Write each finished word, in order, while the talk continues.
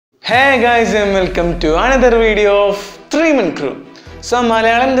Hey guys and welcome to another video of 3-Man Crew. So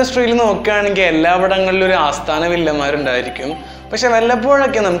Malayalam industry il nokkaanengil ella padangalil oru aastana villanmar undayirikkum. പക്ഷെ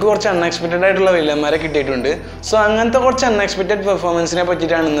വല്ലപ്പോഴൊക്കെ നമുക്ക് കുറച്ച് unexpected ആയിട്ടുള്ള വില്ലന്മാരെ കിട്ടിയിട്ടുണ്ട്. So അങ്ങനത്തെ കുറച്ച് അൺഎക്സ്പെക്റ്റഡ് പെർഫോമൻസിനെ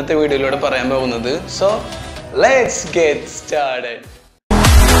പറ്റിയിട്ടാണ് ഇന്നത്തെ വീഡിയോയിലൂടെ പറയാൻ പോകുന്നത്. So let's get started.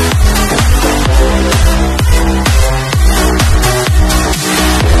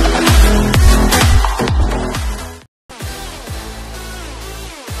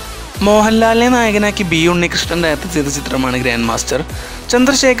 മോഹൻലാലിനെ നായകനാക്കി ബി ഉണ്ണികൃഷ്ണൻ ഡയറക്ട് ചെയ്ത ചിത്രമാണ് ഗ്രാൻഡ് മാസ്റ്റർ.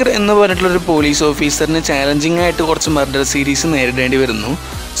 ചന്ദ്രശേഖർ എന്ന് പറഞ്ഞിട്ടുള്ളൊരു പോലീസ് ഓഫീസറിന് ചാലഞ്ചിങ് ആയിട്ട് കുറച്ച് മർഡർ സീരീസ് നേരിടേണ്ടി വരുന്നു.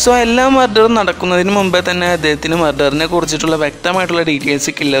 സോ എല്ലാ മർഡറും നടക്കുന്നതിന് മുമ്പേ തന്നെ അദ്ദേഹത്തിന് മർഡറിനെ കുറിച്ചിട്ടുള്ള വ്യക്തമായിട്ടുള്ള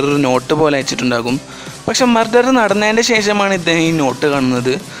ഡീറ്റെയിൽസ് കില്ലർ ഒരു നോട്ട് പോലെ അയച്ചിട്ടുണ്ടാകും. പക്ഷെ മർഡർ നടന്നതിൻ്റെ ശേഷമാണ് ഇദ്ദേഹം ഈ നോട്ട്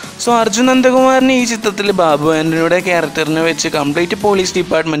കാണുന്നത്. സോ അർജുൻ നന്ദകുമാറിന് ഈ ചിത്രത്തിൽ ബാബു ആൻ്റണിയുടെ ക്യാരക്ടറിനെ വെച്ച് കംപ്ലീറ്റ് പോലീസ്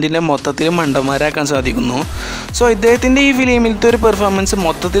ഡിപ്പാർട്ട്മെൻറ്റിൻ്റെ മൊത്തത്തിൽ മണ്ടന്മാരാക്കാൻ സാധിക്കുന്നു. സോ ഇദ്ദേഹത്തിൻ്റെ ഈ ഫിലിമിലത്തെ ഒരു പെർഫോമൻസ്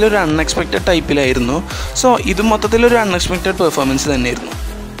മൊത്തത്തിലൊരു അൺഎക്സ്പെക്റ്റഡ് ടൈപ്പിലായിരുന്നു. സോ ഇത് മൊത്തത്തിലൊരു അൺഎക്സ്പെക്റ്റഡ് പെർഫോമൻസ് തന്നെയായിരുന്നു.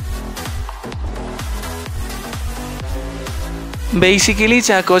 ബേസിക്കലി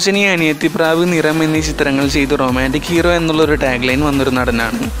ചാക്കോച്ചനി, അനിയത്തിപ്രാവ്, നിറം എന്നീ ചിത്രങ്ങൾ ചെയ്ത് റൊമാൻറ്റിക് ഹീറോ എന്നുള്ളൊരു ടാഗ് ലൈൻ വന്നൊരു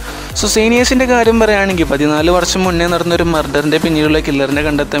നടനാണ്. സോ സീനിയേഴ്സിൻ്റെ കാര്യം പറയുകയാണെങ്കിൽ 14 വർഷം മുന്നേ നടന്നൊരു മർഡറിൻ്റെ പിന്നിലുള്ള കില്ലറിനെ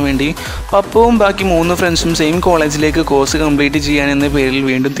കണ്ടെത്താൻ വേണ്ടി പപ്പുവും ബാക്കി 3 ഫ്രണ്ട്സും സെയിം കോളേജിലേക്ക് കോഴ്സ് കംപ്ലീറ്റ് ചെയ്യാനെന്ന പേരിൽ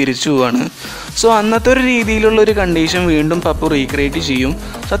വീണ്ടും തിരിച്ചു പോവാണ്. സോ അന്നത്തെ ഒരു രീതിയിലുള്ളൊരു കണ്ടീഷൻ വീണ്ടും പപ്പു റീക്രിയേറ്റ് ചെയ്യും.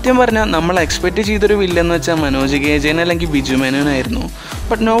 സത്യം പറഞ്ഞാൽ നമ്മൾ എക്സ്പെക്റ്റ് ചെയ്തൊരു വില്ലെന്ന് വെച്ചാൽ മനോജ് കെ ജയൻ അല്ലെങ്കിൽ Biju മേനോനായിരുന്നു.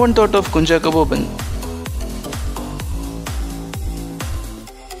 But no one thought of Kunchacko Boban.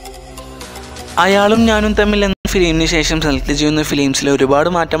 അയാളും ഞാനും തമ്മിൽ എന്ന ഫിലിമിന് ശേഷം സെലക്ട് ചെയ്യുന്ന ഫിലിംസിൽ ഒരുപാട്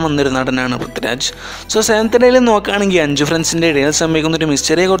മാറ്റം വന്നൊരു നടനാണ് പൃഥ്വിരാജ്. സോ 7th ഡേയിൽ നോക്കുകയാണെങ്കിൽ 5 ഫ്രണ്ട്സിൻ്റെ ഇടയിൽ സംഭവിക്കുന്ന ഒരു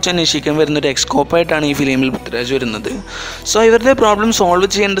മിസ്റ്ററിയെ കുറിച്ച് അന്വേഷിക്കാൻ വരുന്നൊരു എക്സ്കോപ്പായിട്ടാണ് ഈ ഫിലിമിൽ പൃഥ്വിരാജ് വരുന്നത്. സോ ഇവരുടെ പ്രോബ്ലം സോൾവ്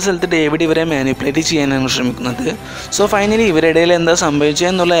ചെയ്യേണ്ട സ്ഥലത്ത് ഡേവിഡ് ഇവരെ മാനിപ്പുലേറ്റ് ചെയ്യാനാണ് ശ്രമിക്കുന്നത്. സോ ഫൈനലി ഇവരുടെ ഇടയിൽ എന്താ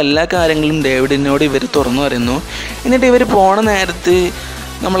സംഭവിച്ചതെന്നുള്ള എല്ലാ കാര്യങ്ങളും ഡേവിഡിനോട് ഇവർ തുറന്നു പറയുന്നു. എന്നിട്ട് ഇവർ പോണ നേരത്ത്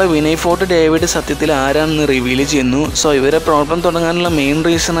നമ്മളെ വിനയ് ഫോർട്ട് ഡേവിഡ് സത്യത്തിൽ ആരാണെന്ന് റിവീൽ ചെയ്യുന്നു. സോ ഇവരെ പ്രോബ്ലം തുടങ്ങാനുള്ള മെയിൻ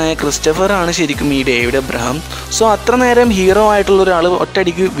റീസണായ ക്രിസ്റ്റഫർ ആണ് ശരിക്കും ഈ ഡേവിഡ് എബ്രഹാം. സോ അത്ര നേരം ഹീറോ ആയിട്ടുള്ള ഒരാൾ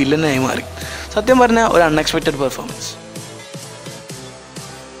ഒറ്റയടിക്ക് വില്ലനായി മാറി. സത്യം പറഞ്ഞാൽ ഒരു unexpected performance.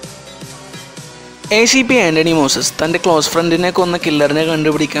 ACP Antony Moses തൻ്റെ ക്ലോസ് ഫ്രണ്ടിനെ കൊന്ന കില്ലറിനെ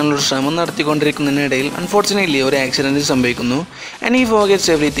കണ്ടുപിടിക്കാനുള്ള ശ്രമം നടത്തിക്കൊണ്ടിരിക്കുന്നതിനിടയിൽ അൺഫോർച്ചുനേറ്റ്ലി ഒരു ആക്സിഡൻറ്റ് സംഭവിക്കുന്നു. And he ഫോർഗെറ്റ്സ്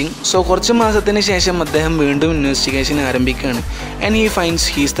everything. സോ കുറച്ച് മാസത്തിന് ശേഷം അദ്ദേഹം വീണ്ടും ഇൻവെസ്റ്റിഗേഷൻ ആരംഭിക്കുകയാണ്. And he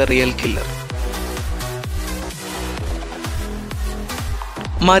finds he's the real killer.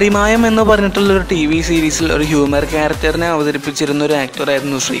 മറിമായം എന്ന് പറഞ്ഞിട്ടുള്ളൊരു TV സീരീസിൽ ഒരു ഹ്യൂമർ ക്യാരക്ടറിനെ അവതരിപ്പിച്ചിരുന്ന ഒരു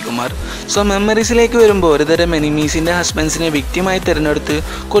ആക്ടറായിരുന്നു ശ്രീകുമാർ. സോ മെമ്മറീസിലേക്ക് വരുമ്പോൾ ഒരുതരം എനിമീസിൻ്റെ ഹസ്ബൻഡ്സിനെ വിക്റ്റിമായി തിരഞ്ഞെടുത്ത്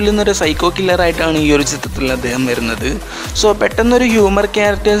കൊല്ലുന്നൊരു സൈക്കോ കില്ലറായിട്ടാണ് ഈ ഒരു ചിത്രത്തിൽ അദ്ദേഹം വരുന്നത്. സോ പെട്ടെന്നൊരു ഹ്യൂമർ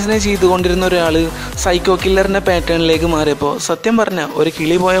ക്യാരക്ടേഴ്സിനെ ചെയ്തുകൊണ്ടിരുന്ന ഒരാൾ സൈക്കോ കില്ലറിൻ്റെ പാറ്റേണിലേക്ക് മാറിയപ്പോൾ സത്യം പറഞ്ഞാൽ ഒരു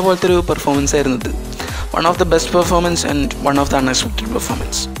കിളി പോയ പോലത്തെ ഒരു പെർഫോമൻസ് ആയിരുന്നു ഇത്. One of the best performance and one of the unexpected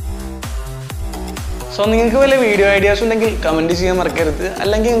performance. So നിങ്ങൾക്ക് വല്ല വീഡിയോ ഐഡിയാസ് ഉണ്ടെങ്കിൽ കമൻറ്റ് ചെയ്യാൻ മറക്കരുത്.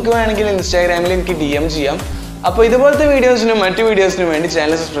 അല്ലെങ്കിൽ നിങ്ങൾക്ക് വേണമെങ്കിൽ ഇൻസ്റ്റാഗ്രാമിൽ എനിക്ക് DM ചെയ്യാം. അപ്പോൾ ഇതുപോലത്തെ വീഡിയോസിനും മറ്റു വീഡിയോസിനും വേണ്ടി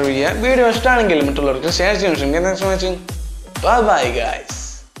ചാനൽ സബ്സ്ക്രൈബ് ചെയ്യുക. വീഡിയോ ഇഷ്ടമാണെങ്കിൽ മറ്റുള്ളവർക്ക് ഷെയർ ചെയ്യാൻ ശ്രമിക്കുക. Bye bye guys.